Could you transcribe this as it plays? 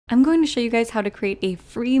I'm going to show you guys how to create a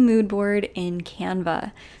free mood board in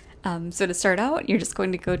Canva. So to start out, you're just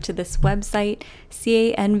going to go to this website,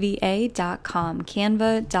 canva.com,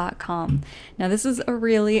 canva.com. Now this is a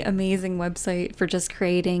really amazing website for just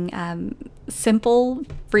creating simple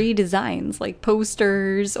free designs like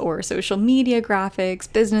posters or social media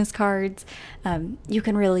graphics, business cards. You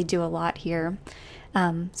can really do a lot here.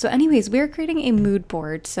 So anyways, we're creating a mood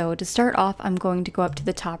board. So to start off, I'm going to go up to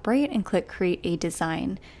the top right and click create a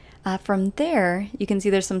design. From there, you can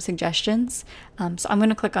see there's some suggestions. So I'm going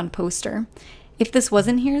to click on poster. If this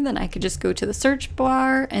wasn't here, then I could just go to the search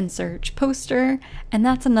bar and search poster, and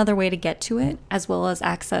that's another way to get to it, as well as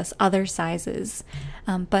access other sizes.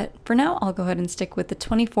 But for now, I'll go ahead and stick with the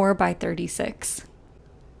 24 by 36.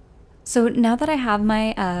 So now that I have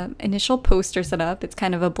my initial poster set up, it's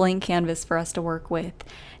kind of a blank canvas for us to work with.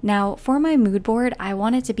 Now for my mood board, I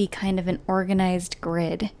want it to be kind of an organized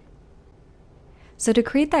grid. So to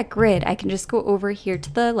create that grid, I can just go over here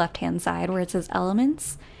to the left-hand side where it says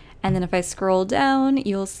elements. And then if I scroll down,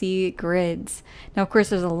 you'll see grids. Now, of course,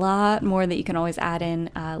 there's a lot more that you can always add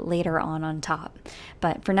in later on top.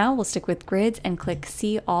 But for now, we'll stick with grids and click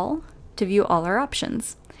see all to view all our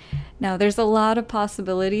options. Now, there's a lot of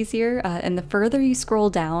possibilities here. And the further you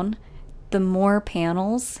scroll down, the more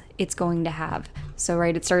panels it's going to have. So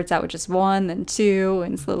right, it starts out with just one, then two,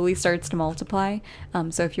 and slowly starts to multiply.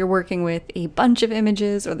 So if you're working with a bunch of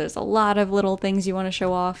images or there's a lot of little things you want to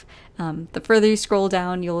show off, the further you scroll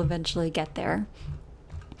down, you'll eventually get there.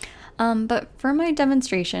 But for my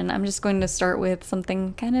demonstration, I'm just going to start with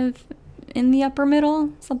something kind of in the upper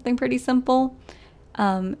middle, something pretty simple.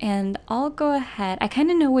 And I'll go ahead, I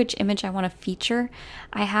kind of know which image I want to feature.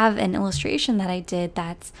 I have an illustration that I did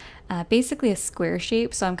that's basically a square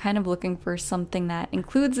shape, so I'm kind of looking for something that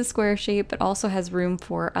includes a square shape but also has room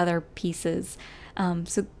for other pieces.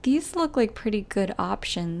 So these look like pretty good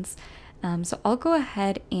options. So I'll go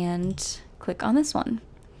ahead and click on this one.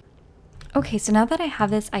 Okay, so now that I have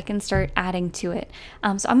this, I can start adding to it.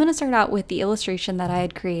 So I'm going to start out with the illustration that I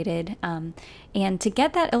had created. And to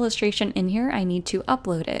get that illustration in here, I need to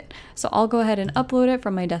upload it. So I'll go ahead and upload it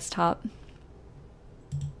from my desktop.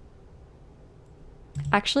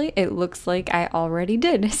 Actually, it looks like I already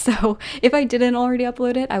did. So if I didn't already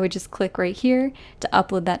upload it, I would just click right here to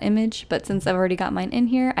upload that image. But since I've already got mine in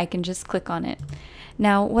here, I can just click on it.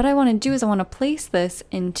 Now, what I want to do is I want to place this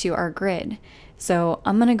into our grid. So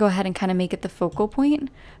I'm going to go ahead and kind of make it the focal point.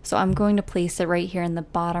 So I'm going to place it right here in the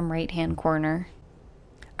bottom right-hand corner.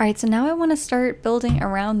 All right, so now I want to start building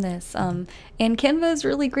around this. And Canva is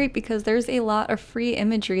really great because there's a lot of free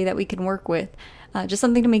imagery that we can work with. Just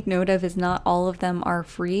something to make note of is not all of them are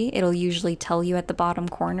free. It'll usually tell you at the bottom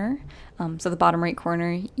corner. So the bottom right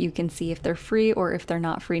corner, you can see if they're free or if they're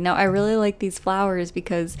not free. Now I really like these flowers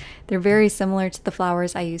because they're very similar to the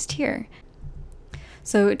flowers I used here.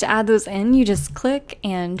 So to add those in, you just click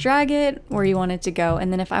and drag it where you want it to go.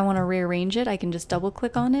 And then if I want to rearrange it, I can just double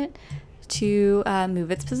click on it to move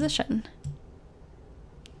its position.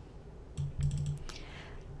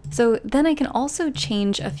 So then I can also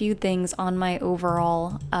change a few things on my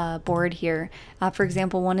overall board here. For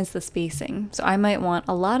example, one is the spacing. So I might want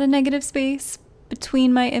a lot of negative space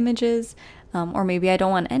between my images, or maybe I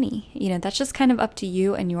don't want any. You know, that's just kind of up to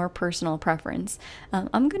you and your personal preference.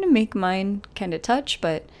 I'm gonna make mine kind of touch,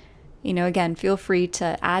 but you know, again, feel free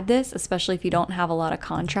to add this, especially if you don't have a lot of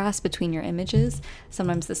contrast between your images.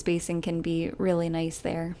 Sometimes the spacing can be really nice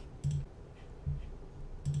there.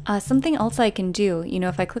 Something else I can do, you know,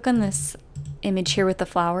 if I click on this image here with the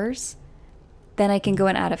flowers, then I can go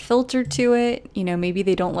and add a filter to it. You know, maybe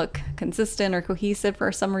they don't look consistent or cohesive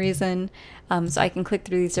for some reason. So I can click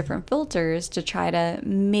through these different filters to try to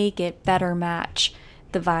make it better match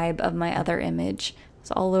the vibe of my other image.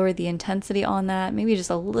 So I'll lower the intensity on that, maybe just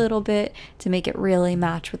a little bit to make it really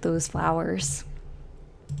match with those flowers.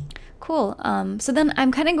 Cool. So then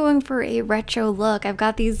I'm kind of going for a retro look. I've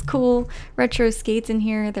got these cool retro skates in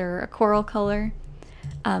here. They're a coral color.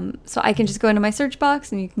 So I can just go into my search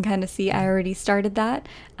box and you can kind of see I already started that.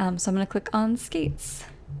 So I'm going to click on skates.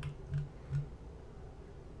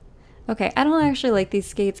 Okay, I don't actually like these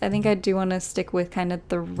skates. I think I do want to stick with kind of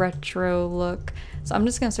the retro look. So I'm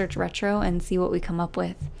just going to search retro and see what we come up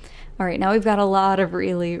with. All right, now we've got a lot of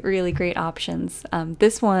really, really great options.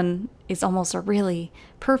 This one is almost a really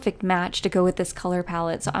perfect match to go with this color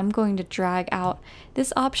palette. So I'm going to drag out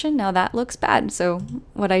this option. Now that looks bad. So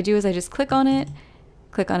what I do is I just click on it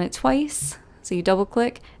twice. So you double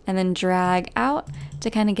click and then drag out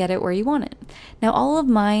to kind of get it where you want it. Now all of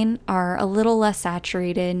mine are a little less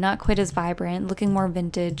saturated, not quite as vibrant, looking more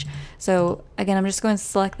vintage. So again, I'm just going to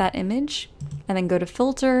select that image and then go to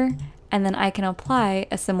filter and then I can apply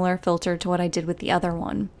a similar filter to what I did with the other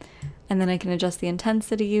one. And then I can adjust the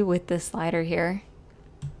intensity with this slider here.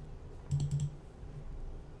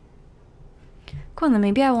 Cool, and then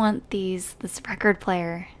maybe I want this record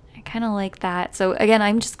player. I kind of like that. So again,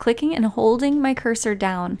 I'm just clicking and holding my cursor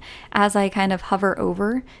down as I kind of hover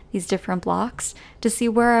over these different blocks to see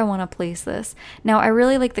where I want to place this. Now, I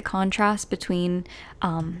really like the contrast between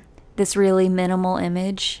this really minimal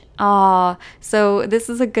image. So this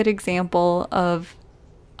is a good example of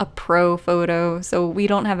a pro photo. So we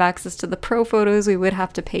don't have access to the pro photos. We would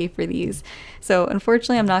have to pay for these. So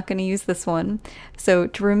unfortunately, I'm not going to use this one. So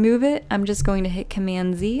to remove it, I'm just going to hit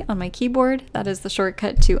Command Z on my keyboard. That is the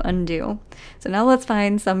shortcut to undo. So now let's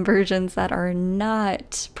find some versions that are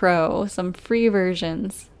not pro, some free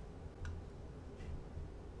versions.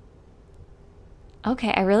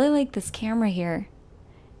 Okay, I really like this camera here.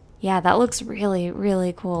 Yeah, that looks really,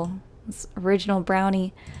 really cool. This original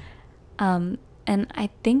brownie. And I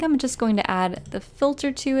think I'm just going to add the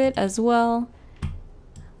filter to it as well.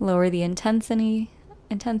 Lower the intensity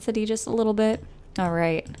just a little bit. All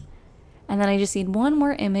right. And then I just need one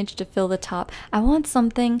more image to fill the top. I want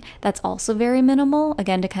something that's also very minimal,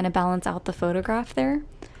 again, to kind of balance out the photograph there.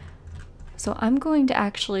 So I'm going to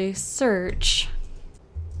actually search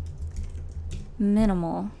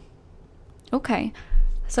minimal. Okay.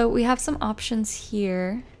 So we have some options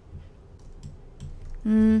here.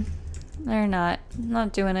 They're not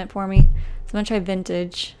doing it for me. So I'm gonna try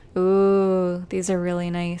vintage. Ooh, these are really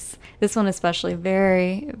nice. This one especially,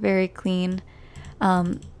 very, very clean. All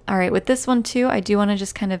right, with this one too, I do want to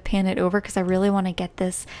just kind of pan it over because I really want to get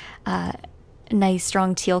this nice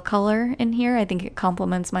strong teal color in here. I think it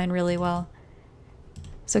complements mine really well.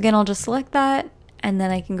 So again, I'll just select that and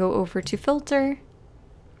then I can go over to filter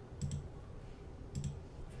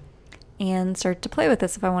and start to play with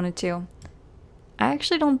this if I wanted to. I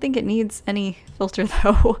actually don't think it needs any filter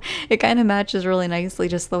though. It kind of matches really nicely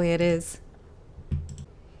just the way it is.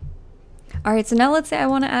 All right, so now let's say I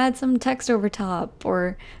want to add some text over top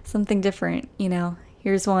or something different, you know.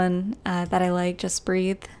 Here's one that I like, Just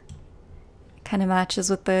Breathe. Kind of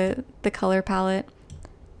matches with the color palette.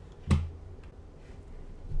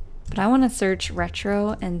 But I want to search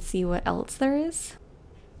retro and see what else there is.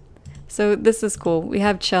 So this is cool. We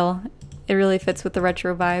have chill. It really fits with the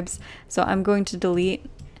retro vibes. So I'm going to delete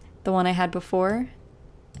the one I had before.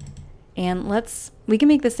 And we can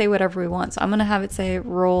make this say whatever we want. So I'm going to have it say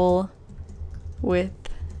roll with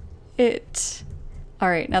it. All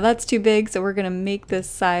right, now that's too big. So we're going to make this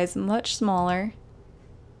size much smaller.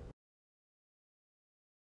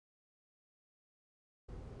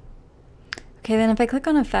 Okay, then if I click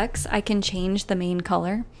on effects, I can change the main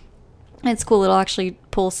color. It's cool, it'll actually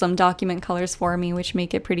pull some document colors for me, which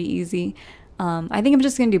make it pretty easy. I think I'm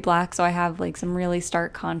just gonna do black so I have like some really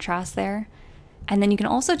stark contrast there. And then you can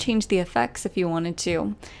also change the effects if you wanted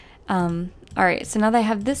to. All right, so now that I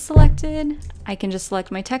have this selected, I can just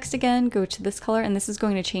select my text again, go to this color, and this is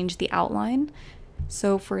going to change the outline.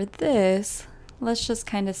 So for this, let's just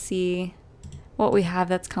kind of see what we have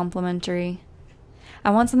that's complementary.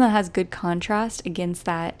 I want something that has good contrast against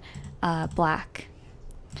that black.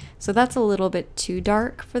 So that's a little bit too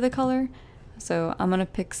dark for the color. So I'm gonna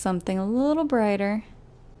pick something a little brighter.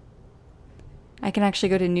 I can actually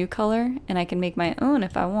go to new color and I can make my own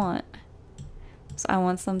if I want. So I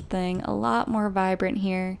want something a lot more vibrant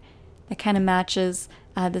here that kind of matches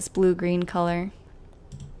this blue-green color.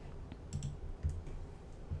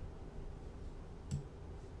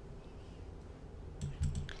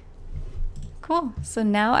 Cool, so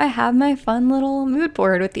now I have my fun little mood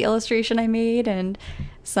board with the illustration I made and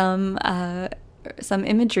some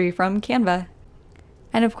imagery from Canva.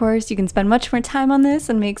 And of course, you can spend much more time on this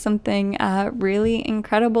and make something really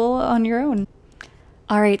incredible on your own.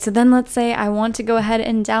 All right, so then let's say I want to go ahead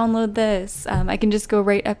and download this. I can just go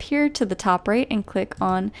right up here to the top right and click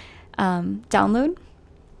on download.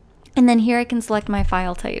 And then here I can select my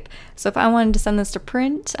file type. So if I wanted to send this to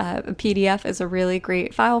print, a PDF is a really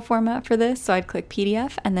great file format for this. So I'd click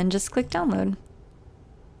PDF and then just click download.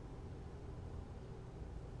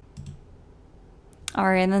 All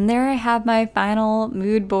right, and then there I have my final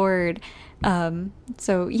mood board.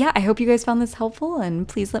 So yeah, I hope you guys found this helpful and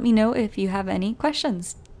please let me know if you have any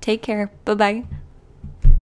questions. Take care. Bye-bye.